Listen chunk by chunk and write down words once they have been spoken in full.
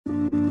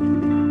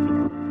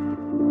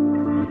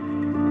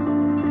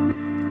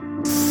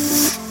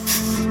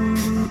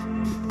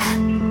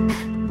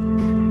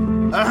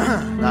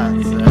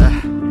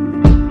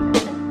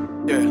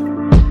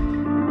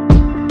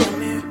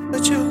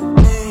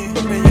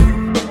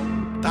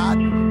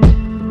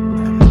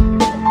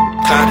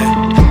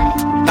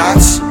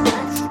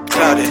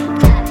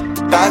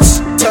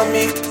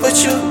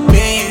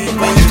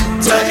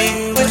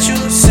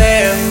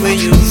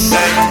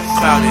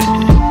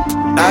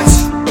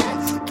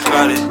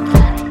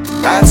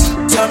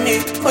me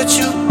what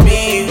you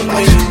mean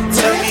when you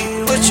tell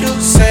me what you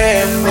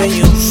say when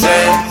you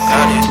say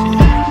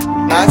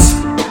Thots,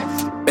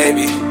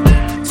 baby,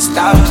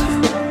 stop.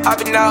 I've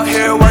been out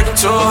here working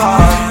too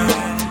hard.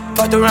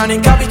 Fucked around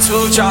and got me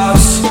 2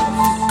 jobs.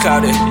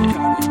 Clouded,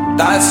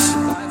 Thots,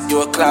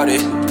 you a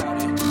clouded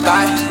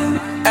guy.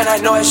 And I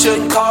know I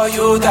shouldn't call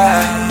you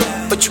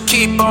that, but you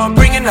keep on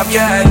bringing up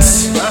your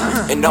ex.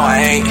 And no, I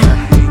ain't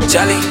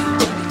jelly,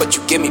 but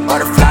you give me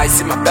butterflies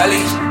in my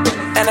belly.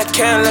 And I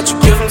can't let you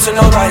give them to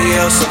nobody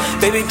else.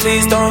 Baby,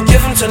 please don't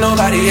give them to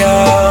nobody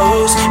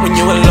else. When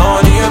you're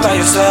alone and you're by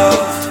yourself,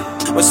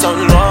 when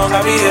something's wrong,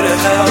 I'll be here to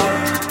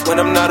help. When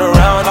I'm not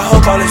around, I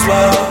hope all is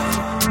well.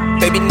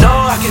 Baby, no,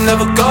 I can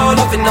never go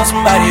loving on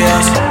somebody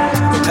else.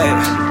 Hey,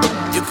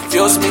 you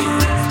confuse me.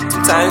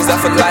 Sometimes I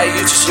feel like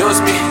you just use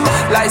me.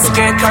 Light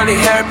skin, curly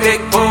hair, big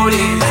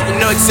booty. You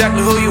know exactly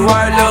who you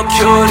are, little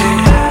cutie.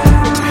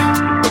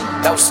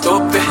 That was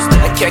stupid.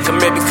 I can't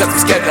commit because I'm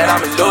scared that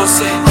I'ma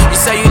lose it. You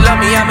say you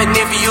love me, I'ma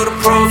need for you to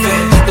prove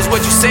it. Cause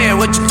what you say and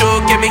what you do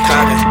get me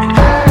clouded.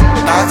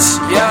 Thots,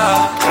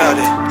 yeah,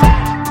 clouded.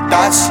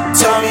 Thots,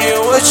 tell me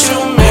what you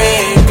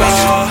mean,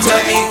 girl.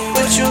 Tell me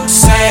what you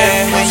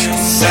say when you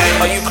say.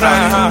 Are you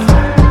crying, huh?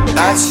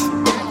 Thots,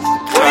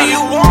 what do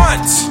you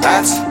want?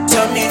 Thots,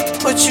 tell me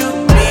what you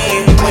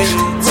mean when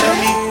you tell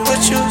me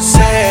what you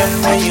say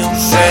when you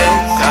say.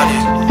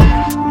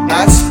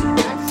 Thots,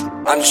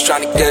 I'm just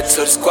trying to get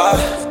to the squad.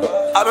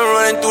 I've been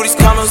running through these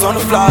comments on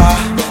the fly,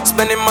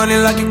 spending money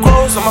like it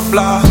grows on my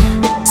block.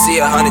 See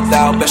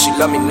 100,000, bet she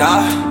love me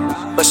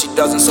not, but she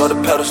doesn't, so the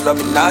pedals love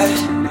me not.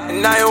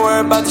 And I ain't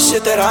worried about the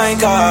shit that I ain't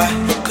got,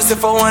 cause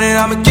if I want it,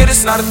 I'ma get it,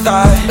 it's not a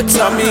thought. But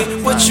tell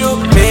me what you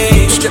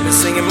mean, stripping,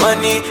 singing,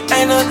 money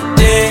ain't a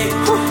thing.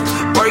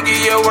 Working,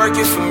 yeah,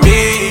 working for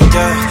me,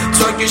 yeah.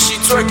 Twerking, she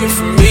twerking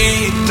for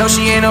me. No,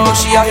 she ain't no,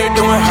 she out here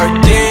doing her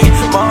thing.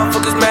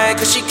 Motherfuckers mad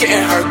cause she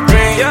getting her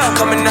green.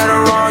 Coming at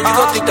her wrong, you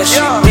gon' think that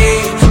she me.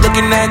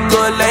 Looking that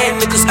good,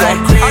 lame niggas gon'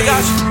 creep. I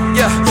got you.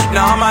 Yeah,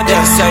 now my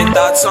niggas say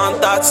Thots on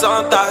Thots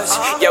on Thots.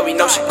 Yeah, we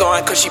know she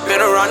going cause she been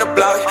around the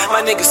block.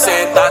 My niggas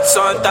saying Thots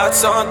on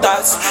Thots on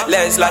Thots.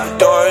 Legs like a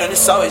door and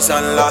it's always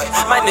unlocked.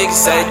 My niggas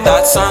say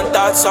Thots on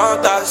Thots on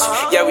Thots.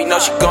 Yeah, we know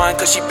she going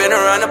cause she been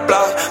around the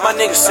block. My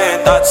niggas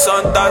saying Thots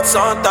on Thots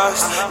on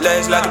Thots.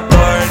 Legs like a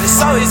door and it's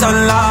always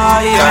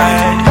unlocked.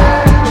 Yeah,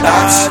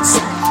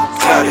 Thots,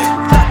 clouded.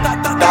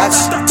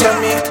 Thots, tell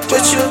me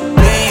what you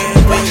mean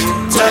when you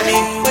tell me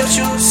what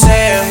you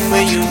say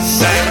when you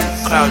say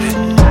clouded.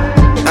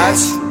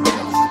 Thots,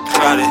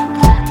 clouded.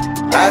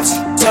 Thots,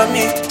 tell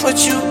me what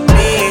you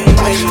mean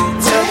when you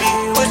tell me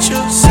what you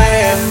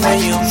say when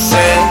you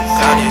say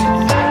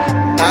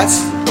clouded.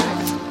 Thots.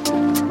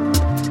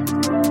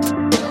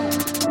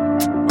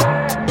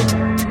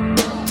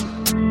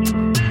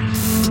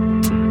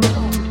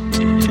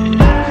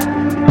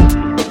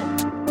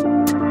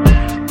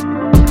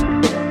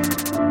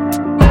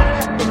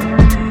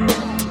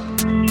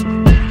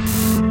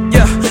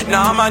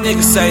 Now my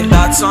niggas say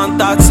Thots on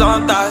Thots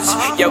on Thots.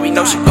 Yeah, we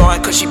know she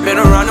going cause she been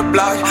around the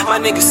block. My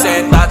niggas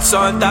say Thots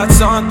on Thots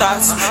on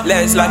Thots.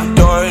 Legs like a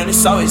door and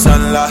it's always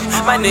unlocked.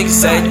 My niggas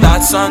say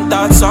Thots on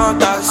Thots on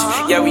Thots.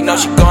 Yeah, we know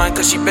she going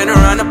cause she been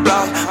around the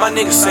block. My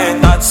niggas say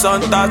Thots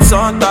on Thots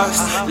on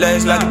Thots.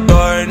 Legs like a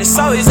door and it's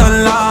always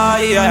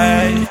unlocked.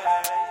 Yeah,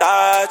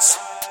 Thots,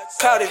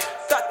 clouded.